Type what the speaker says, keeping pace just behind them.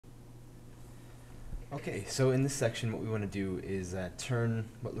Okay, so in this section, what we want to do is turn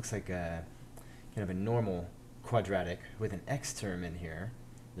what looks like kind of a normal quadratic with an x term in here.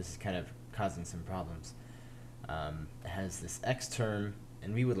 This is kind of causing some problems. It has this x term,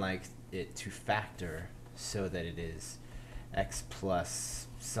 and we would like it to factor so that it is x plus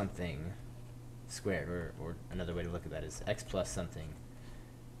something squared, or another way to look at that is x plus something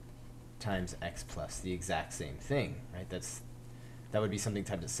times x plus the exact same thing, right? That would be something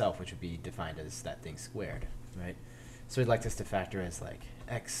times itself, which would be defined as that thing squared, right? So we'd like this to factor as like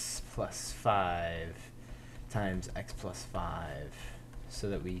x plus 5 times x plus 5 so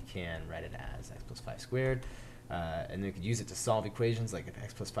that we can write it as x plus 5 squared. And then we could use it to solve equations, like if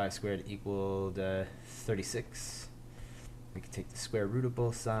x plus 5 squared equaled 36. We could take the square root of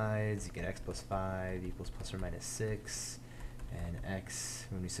both sides. You get x plus 5 equals plus or minus 6. And x,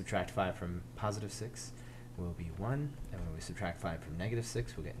 when we subtract 5 from positive 6, will be 1. And when we subtract 5 from negative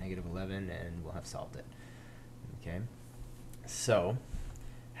 6, we'll get negative 11, and we'll have solved it. Okay? So,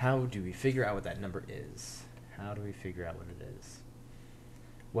 how do we figure out what that number is? How do we figure out what it is?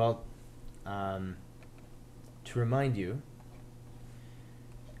 Well, to remind you,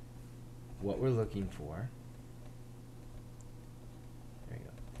 what we're looking for, there you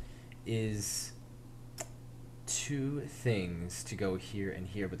go, is two things to go here and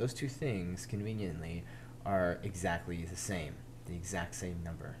here, but those two things, conveniently, are exactly the exact same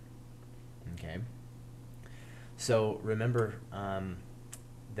number. Okay? So remember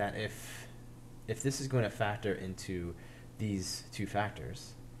that if this is going to factor into these two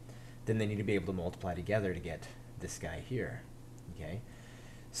factors, then they need to be able to multiply together to get this guy here. Okay?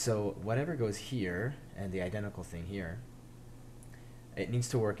 So whatever goes here and the identical thing here, it needs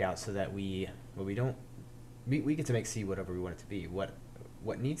to work out so that we get to make c whatever we want it to be.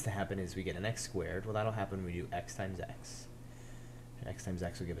 What needs to happen is we get an x squared. Well, that'll happen when we do x times x. And x times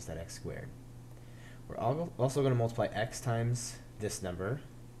x will give us that x squared. We're also going to multiply x times this number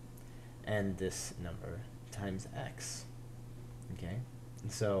and this number times x. Okay?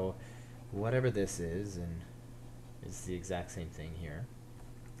 And so whatever this is, and it's the exact same thing here,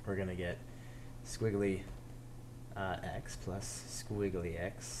 we're going to get squiggly x plus squiggly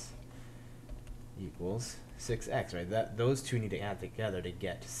x equals 6x, right? Those two need to add together to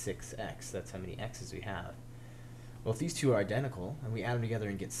get 6x. That's how many x's we have. Well, if these two are identical, and we add them together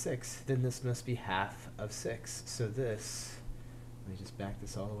and get 6, then this must be half of 6. So this, let me just back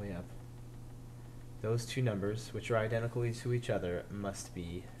this all the way up. Those two numbers, which are identical to each other, must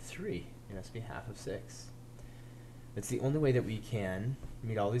be 3. It must be half of 6. That's the only way that we can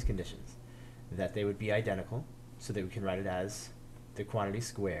meet all these conditions. That they would be identical, so that we can write it as the quantity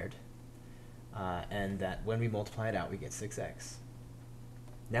squared, and that when we multiply it out, we get 6x.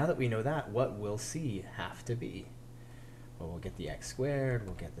 Now that we know that, what will c have to be? Well, we'll get the x squared,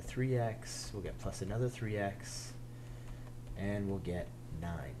 we'll get the 3x, we'll get plus another 3x, and we'll get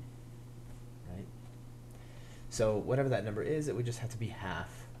 9, right? So whatever that number is, it would just have to be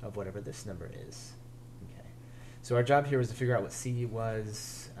half of whatever this number is. Okay. So our job here was to figure out what c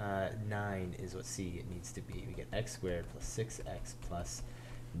was. 9 is what c needs to be. We get x squared plus 6x plus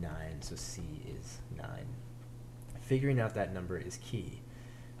 9, so c is 9. Figuring out that number is key,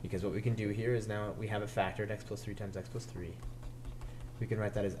 because what we can do here is now we have it factored, x plus 3 times x plus 3. We can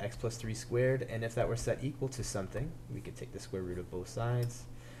write that as x plus 3 squared, and if that were set equal to something, we could take the square root of both sides,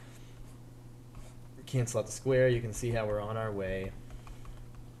 cancel out the square. You can see how we're on our way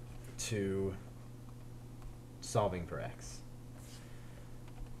to solving for x.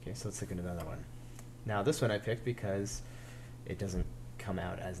 Okay, so let's look at another one. Now this one I picked because it doesn't come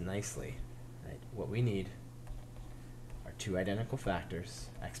out as nicely. Right? What we need are two identical factors,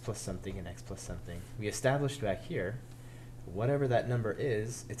 x plus something and x plus something. We established back here, whatever that number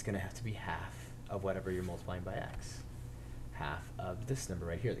is, it's going to have to be half of whatever you're multiplying by x. Half of this number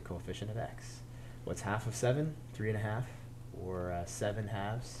right here, the coefficient of x. What's half of 7? 3.5, or 7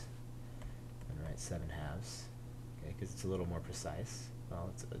 halves. I'm going to write 7 halves, okay, because it's a little more precise. Well,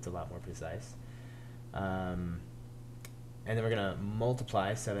 it's a lot more precise. And then we're going to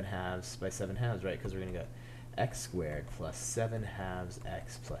multiply 7 halves by 7 halves, right? Because we're going to go x squared plus 7 halves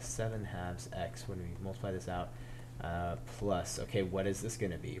x plus 7 halves x when we multiply this out, plus, okay, what is this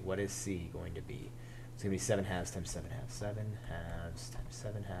going to be? What is c going to be? It's going to be 7 halves times 7 halves. 7 halves times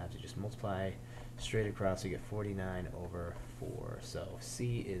 7 halves. You just multiply straight across, you get 49 over 4. So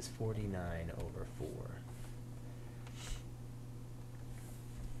c is 49 over 4.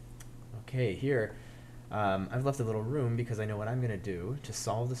 Okay, here I've left a little room because I know what I'm going to do to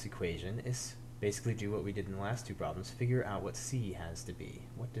solve this equation is basically do what we did in the last two problems, figure out what c has to be.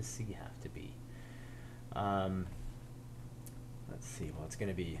 What does c have to be? Let's see, well, it's going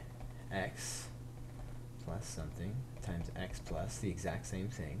to be x plus something times x plus the exact same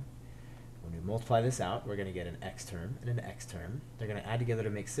thing. When we multiply this out, we're going to get an x term and an x term. They're going to add together to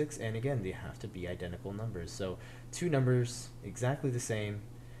make 6, and again, they have to be identical numbers. So two numbers, exactly the same,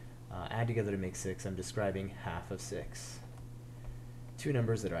 add together to make 6. I'm describing half of 6. Two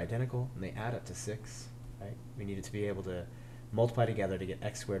numbers that are identical, and they add up to 6, right? We needed to be able to multiply together to get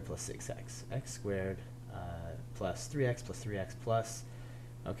x squared plus 6x. X squared plus 3x plus 3x plus.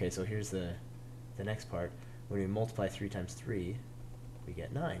 Okay, so here's the next part. When we multiply 3 times 3, we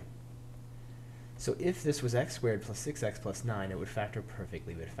get 9. So if this was x squared plus 6x plus 9, it would factor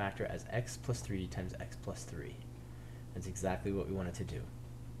perfectly. It would factor as x plus 3 times x plus 3. That's exactly what we wanted to do.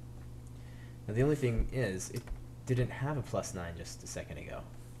 Now the only thing is, it didn't have a plus 9 just a second ago.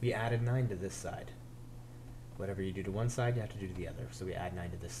 We added 9 to this side. Whatever you do to one side, you have to do to the other. So we add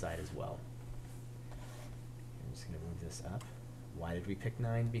 9 to this side as well. I'm just going to move this up. Why did we pick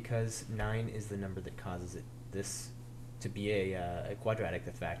 9? Because 9 is the number that causes this to be a quadratic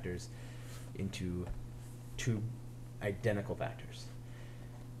that factors into two identical factors.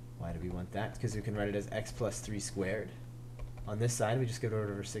 Why do we want that? Because we can write it as x plus 3 squared. On this side, we just get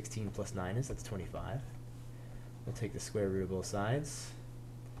whatever 16 plus 9 is. That's 25. We'll take the square root of both sides.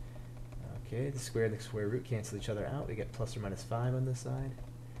 Okay, the square and the square root cancel each other out. We get plus or minus 5 on this side.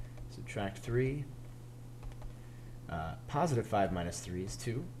 Subtract 3. Positive 5 minus 3 is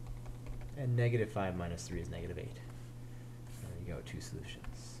 2. And negative 5 minus 3 is negative 8. There you go, two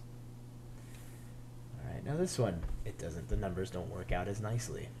solutions. Alright, now this one, the numbers don't work out as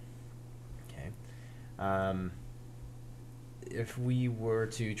nicely. Okay. If we were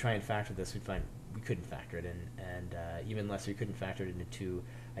to try and factor this, we'd find we couldn't factor it in, and even less, we couldn't factor it into two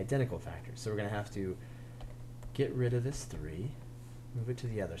identical factors. So we're going to have to get rid of this 3, move it to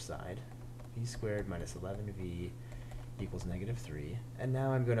the other side. V squared minus 11v equals negative 3. And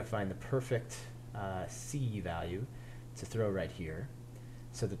now I'm going to find the perfect c value to throw right here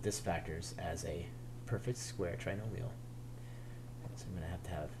so that this factors as a perfect square trinomial. So I'm going to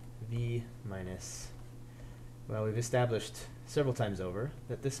have v minus, well, we've established several times over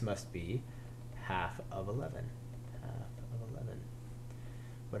that this must be half of 11. Half of 11.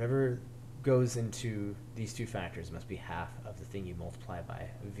 Whatever goes into these two factors must be half of the thing you multiply by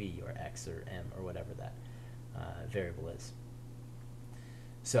v or x or m or whatever that variable is.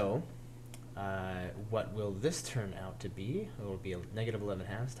 So what will this turn out to be? It will be negative 11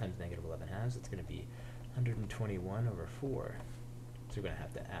 halves times negative 11 halves. It's going to be 121 over 4. So we're going to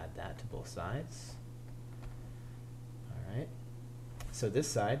have to add that to both sides. All right. So this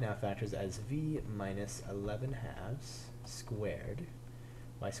side now factors as v minus 11 halves squared.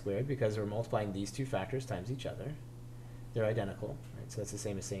 Why squared? Because we're multiplying these two factors times each other. They're identical, right? So that's the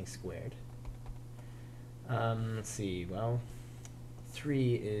same as saying squared. Let's see, well,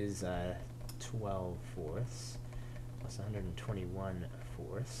 3 is 12 fourths plus 121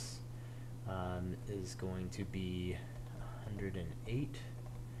 fourths is going to be 108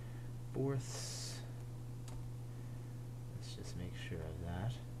 fourths. Let's just make sure of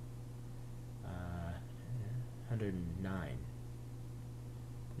that. 109.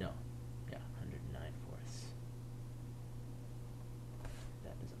 No, yeah, 109 fourths.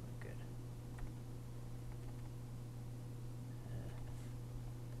 That doesn't look good.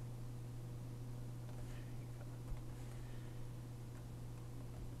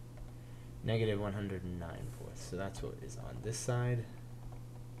 Negative 109 fourths. So that's what is on this side.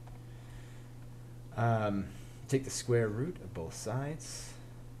 Take the square root of both sides.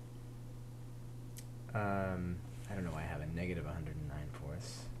 I don't know why I have a negative 109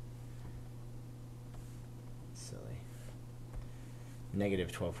 fourths. Silly. Negative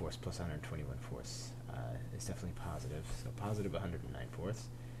 12 fourths plus 121 fourths is definitely positive. So positive 109 fourths.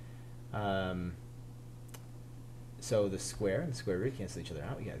 So the square and the square root cancel each other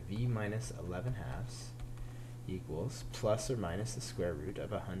out. We got v minus 11 halves equals plus or minus the square root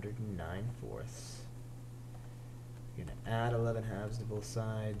of 109 fourths. We're going to add 11 halves to both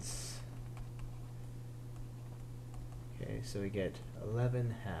sides. Okay, so we get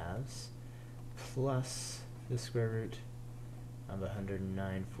 11 halves plus the square root of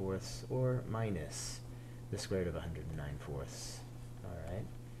 109 fourths, or minus the square root of 109 fourths. Alright,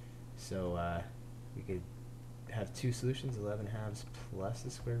 so we could have two solutions, 11 halves plus the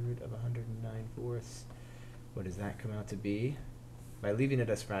square root of 109 fourths. What does that come out to be? By leaving it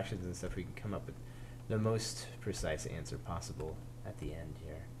as fractions and stuff, we can come up with the most precise answer possible at the end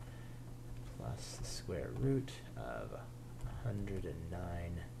here. Plus the square root of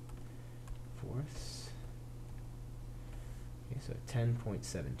 109 fourths. Okay, so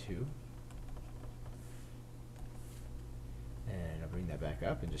 10.72. And I'll bring that back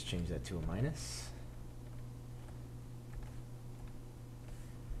up and just change that to a minus.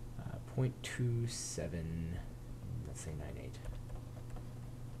 0.27, let's say 98.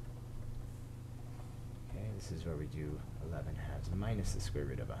 Okay, this is where we do 11 halves minus the square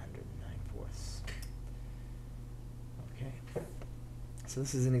root of 109 fourths. Okay, so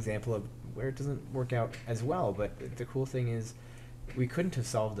this is an example of where it doesn't work out as well, but the cool thing is we couldn't have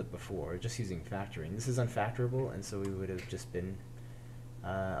solved it before just using factoring. This is unfactorable, and so we would have just been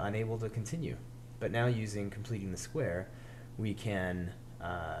unable to continue. But now using completing the square, we can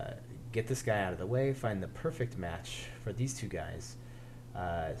get this guy out of the way, find the perfect match for these two guys,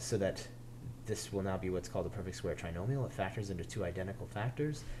 so that this will now be what's called a perfect square trinomial. It factors into two identical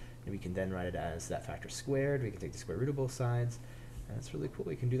factors, and we can then write it as that factor squared. We can take the square root of both sides, and that's really cool.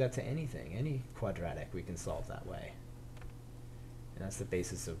 We can do that to anything, any quadratic we can solve that way. And that's the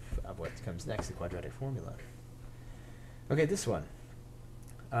basis of what comes next, the quadratic formula. Okay, this one.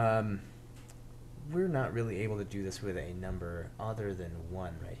 We're not really able to do this with a number other than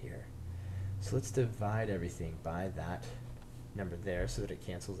 1 right here. So let's divide everything by that number there so that it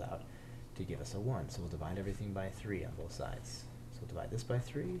cancels out to give us a 1. So we'll divide everything by 3 on both sides. So we'll divide this by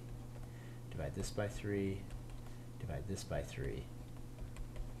 3, divide this by 3, divide this by 3,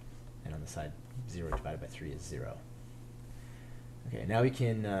 and on the side 0 divided by 3 is 0. Okay, now we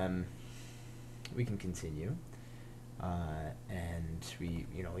can continue, and we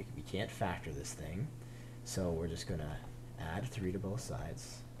can't factor this thing, so we're just gonna add 3 to both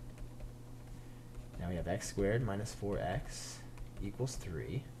sides. Now we have x squared minus 4x equals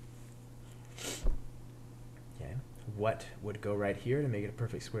 3. Okay, what would go right here to make it a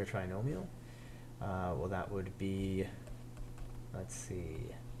perfect square trinomial? Well, that would be, let's see,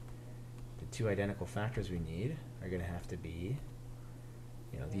 the two identical factors we need are going to have to be,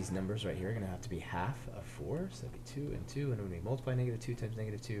 these numbers right here are going to have to be half of 4, so that'd be 2 and 2, and when we multiply -2 times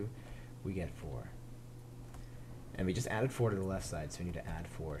 -2, we get 4. And we just added 4 to the left side, so we need to add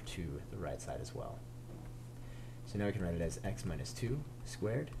 4 to the right side as well. So now we can write it as x minus 2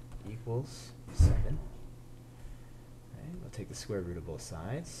 squared equals 7. Right, we'll take the square root of both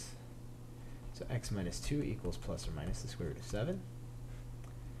sides. So x minus 2 equals plus or minus the square root of 7.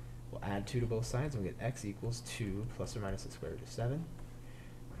 We'll add 2 to both sides, and we'll get x equals 2 plus or minus the square root of 7.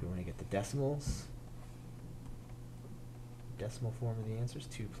 If we want to get the decimals, decimal form of the answer is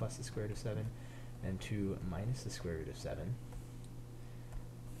 2 plus the square root of 7, and 2 minus the square root of 7.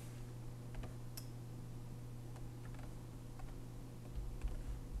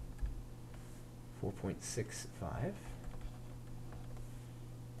 (4.65).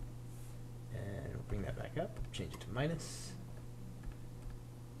 And we'll bring that back up, change it to minus,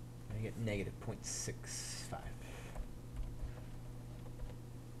 and I get negative 0.65.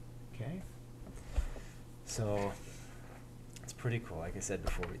 Okay, so it's pretty cool. Like I said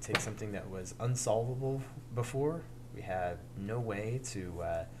before, we take something that was unsolvable before. We had no way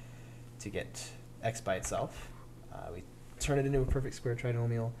to get x by itself. We turn it into a perfect square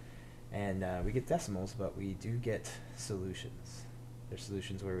trinomial, and we get decimals, but we do get solutions. There's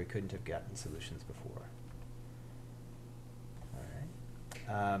solutions where we couldn't have gotten solutions before. All right.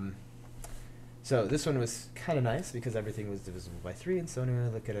 So this one was kind of nice because everything was divisible by 3, and so I'm going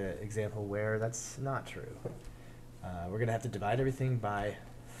to look at an example where that's not true. We're going to have to divide everything by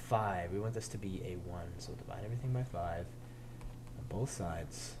 5. We want this to be a 1, so we'll divide everything by 5 on both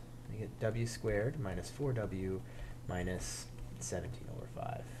sides. We get w squared minus 4w minus 17 over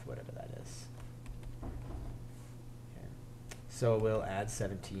 5, whatever that is. Okay. So we'll add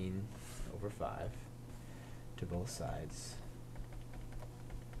 17 over 5 to both sides.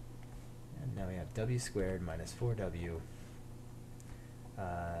 And now we have w squared minus 4w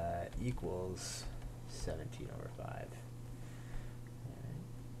equals 17 over 5.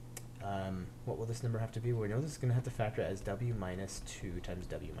 Right. What will this number have to be? Well, we know this is going to have to factor as w minus 2 times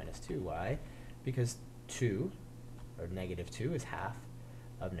w minus 2. Why? Because 2, or negative 2, is half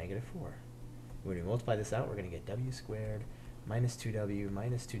of negative 4. When we multiply this out, we're going to get w squared minus 2w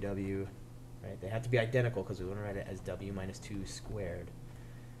minus 2w. Right? They have to be identical because we want to write it as w minus 2 squared.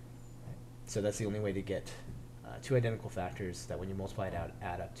 So that's the only way to get two identical factors that when you multiply it out,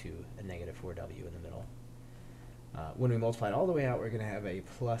 add up to a negative 4w in the middle. When we multiply it all the way out, we're going to have a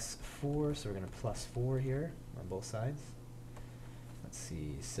plus 4, so we're going to plus 4 here on both sides. Let's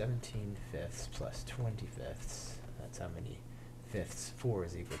see, 17 fifths plus 20 fifths. That's how many fifths 4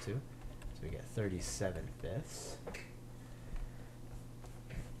 is equal to. So we get 37 fifths.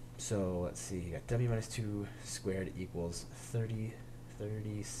 So let's see, you got w minus 2 squared equals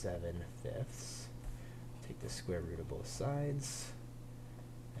 37 fifths. Take the square root of both sides,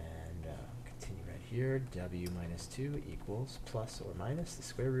 and continue right here. W minus 2 equals plus or minus the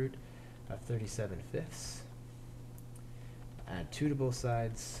square root of 37 fifths. Add 2 to both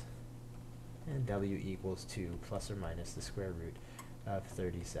sides, and w equals 2 plus or minus the square root of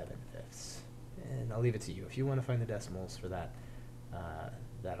 37/5. And I'll leave it to you. If you want to find the decimals for that,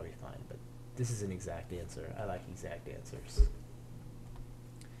 that'll be fine. But this is an exact answer. I like exact answers.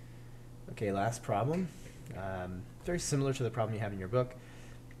 Okay, last problem. Very similar to the problem you have in your book.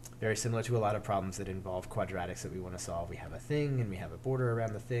 Very similar to a lot of problems that involve quadratics that we want to solve. We have a thing, and we have a border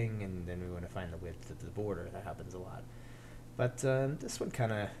around the thing, and then we want to find the width of the border. That happens a lot. But this one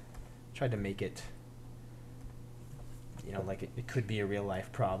kind of tried to make it, like it could be a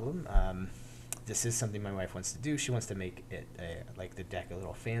real-life problem. This is something my wife wants to do. She wants to make it, like the deck, a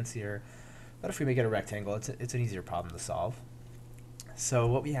little fancier. But if we make it a rectangle, it's an easier problem to solve. So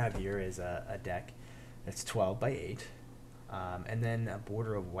what we have here is a deck that's 12 by 8. And then a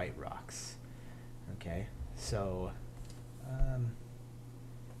border of white rocks. Okay, so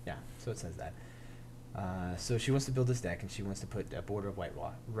yeah, so it says that. So she wants to build this deck, and she wants to put a border of white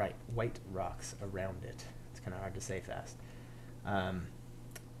rocks around it. It's kind of hard to say fast.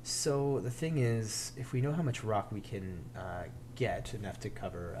 So the thing is, if we know how much rock we can get, enough to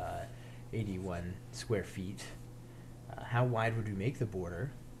cover 81 square feet, how wide would we make the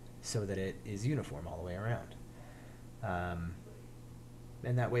border so that it is uniform all the way around?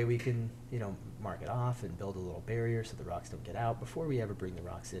 And that way we can, mark it off and build a little barrier so the rocks don't get out before we ever bring the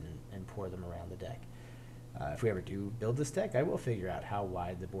rocks in and pour them around the deck. If we ever do build this deck, I will figure out how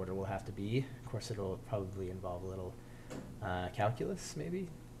wide the border will have to be. Of course, it'll probably involve a little calculus, maybe,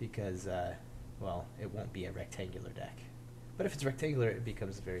 because, well, it won't be a rectangular deck. But if it's rectangular, it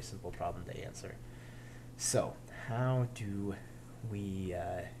becomes a very simple problem to answer. So, how do we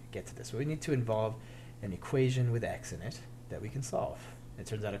get to this? Well, we need to involve an equation with x in it that we can solve. It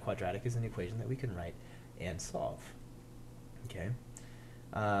turns out a quadratic is an equation that we can write and solve. Okay.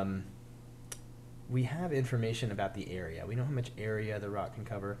 We have information about the area. We know how much area the rock can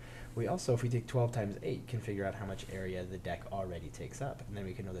cover. We also, if we take 12 times 8, can figure out how much area the deck already takes up. And then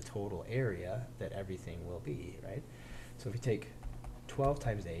we can know the total area that everything will be, right? So if we take 12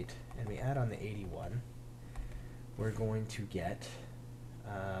 times 8 and we add on the 81, we're going to get,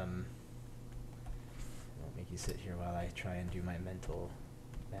 I'll make you sit here while I try and do my mental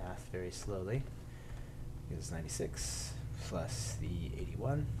math very slowly. It's 96 plus the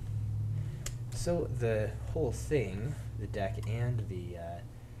 81. So the whole thing, the deck and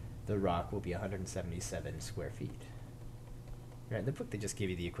the rock, will be 177 square feet. Right, in the book they just gave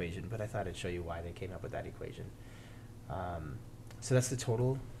you the equation, but I thought I'd show you why they came up with that equation. So that's the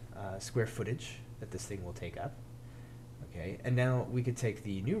total square footage that this thing will take up. Okay, and now we could take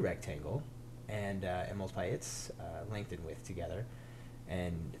the new rectangle and multiply its length and width together,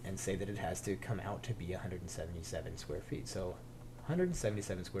 and say that it has to come out to be 177 square feet. So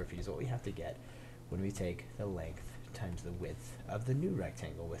 177 square feet is what we have to get when we take the length times the width of the new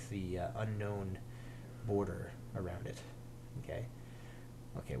rectangle with the unknown border around it. Okay.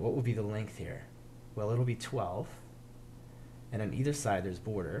 Okay, what will be the length here? Well, it'll be 12, and on either side there's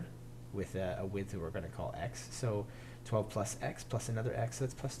border with a width that we're going to call x. So 12 plus x plus another x, so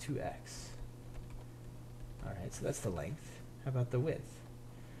that's plus 2x. Alright, so that's the length. How about the width?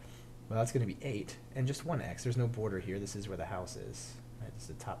 Well, that's going to be 8, and just one x. There's no border here. This is where the house is. Right? This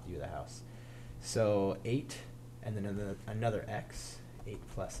is the top view of the house. So 8, and then another x, 8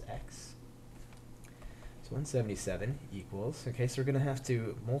 plus x. So 177 equals, okay, so we're going to have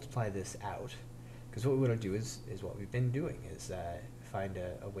to multiply this out, because what we want to do is what we've been doing, is find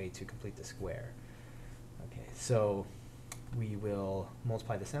a way to complete the square. Okay, so we will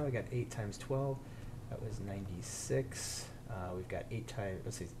multiply this out. We got 8 times 12. That was 96. We've got 8 times,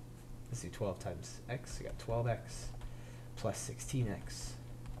 let's do 12 times x. We got 12x plus 16x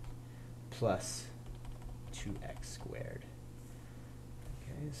plus 2x squared.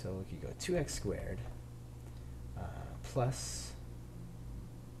 Okay, so we could go 2x squared plus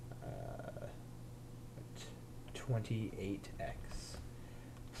 28x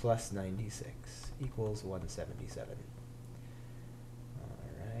plus 96 equals 177.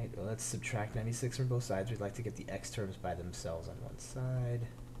 Alright, well, let's subtract 96 from both sides. We'd like to get the x terms by themselves on one side.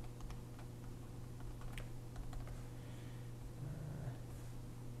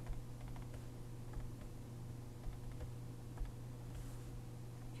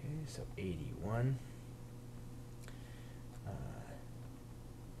 Okay, so 81.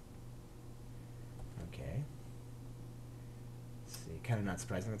 Okay. Let's see, kind of not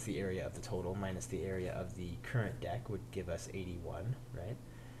surprising. That's the area of the total minus the area of the current deck would give us 81, right?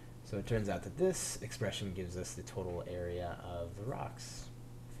 So it turns out that this expression gives us the total area of the rocks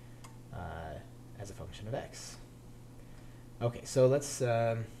as a function of x. Okay, so let's,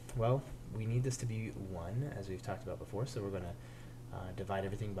 well, we need this to be 1, as we've talked about before, so we're going to divide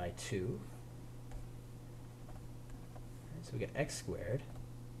everything by 2. So we get x squared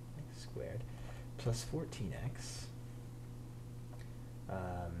plus 14x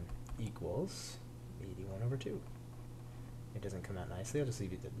equals 81 over 2. It doesn't come out nicely. I'll just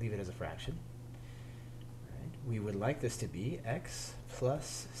leave it as a fraction. Right. We would like this to be x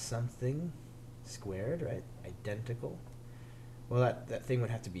plus something squared, right? Identical. Well, that thing would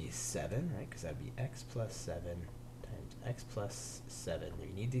have to be 7, right? Because that would be x plus 7 times x plus 7.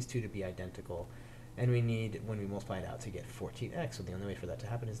 We need these two to be identical. And we need, when we multiply it out, to get 14x. So the only way for that to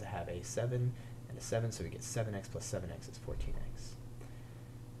happen is to have a 7 and a 7. So we get 7x plus 7x is 14x.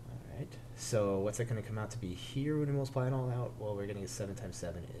 All right. So what's that going to come out to be here when we multiply it all out? Well, we're getting 7 times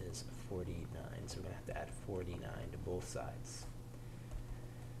 7 is 49. So we're going to have to add 49 to both sides.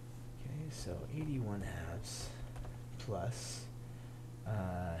 Okay, so 81 halves plus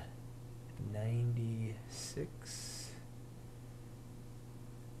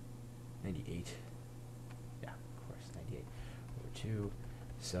 98. Yeah, of course, 98 over 2.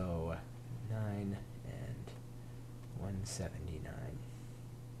 So 9 and 179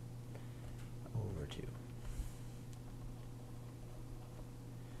 over 2.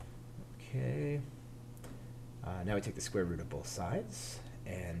 Okay. Now we take the square root of both sides,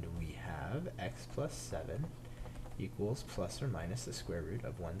 and we have x plus 7 equals plus or minus the square root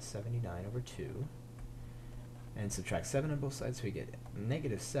of 179 over 2. And subtract 7 on both sides, so we get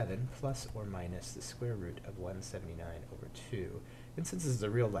negative 7 plus or minus the square root of 179 over 2. And since this is a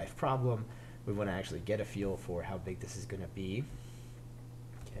real life problem, we want to actually get a feel for how big this is going to be.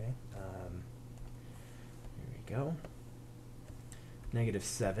 Okay, here we go. Negative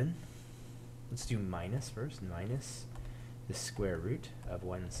 7. Let's do minus first. Minus the square root of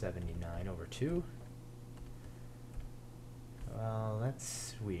 179 over 2. Well,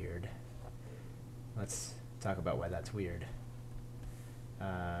 that's weird. Let's talk about why that's weird.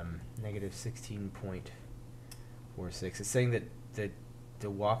 Negative 16.46. It's saying that the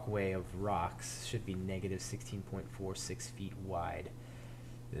walkway of rocks should be negative 16.46 feet wide.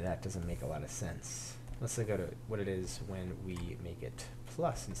 That doesn't make a lot of sense. Let's look at what it is when we make it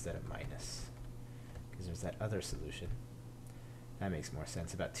plus instead of minus, because there's that other solution. That makes more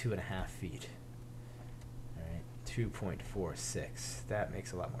sense, about 2.5 feet. All right, 2.46. That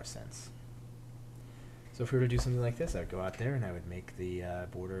makes a lot more sense. So if we were to do something like this, I would go out there and I would make the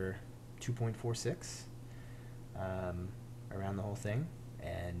border 2.46 around the whole thing,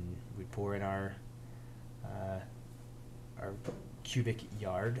 and we'd pour in our cubic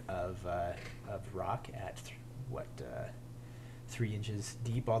yard of rock at 3 inches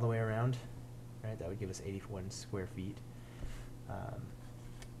deep all the way around. Right, that would give us 81 square feet. So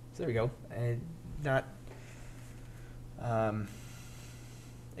there we go. And not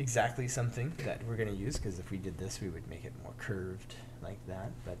exactly something that we're going to use, because if we did this, we would make it more curved like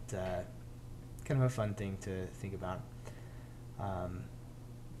that. But kind of a fun thing to think about.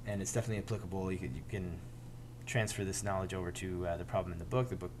 And it's definitely applicable. You can transfer this knowledge over to the problem in the book.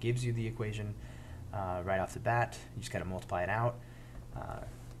 The book gives you the equation right off the bat. You just got to multiply it out,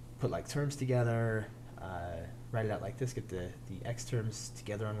 put like terms together, write it out like this, get the x terms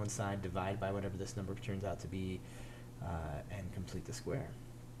together on one side, divide by whatever this number turns out to be, and complete the square.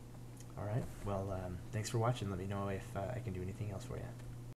 All right, well, thanks for watching. Let me know if I can do anything else for you.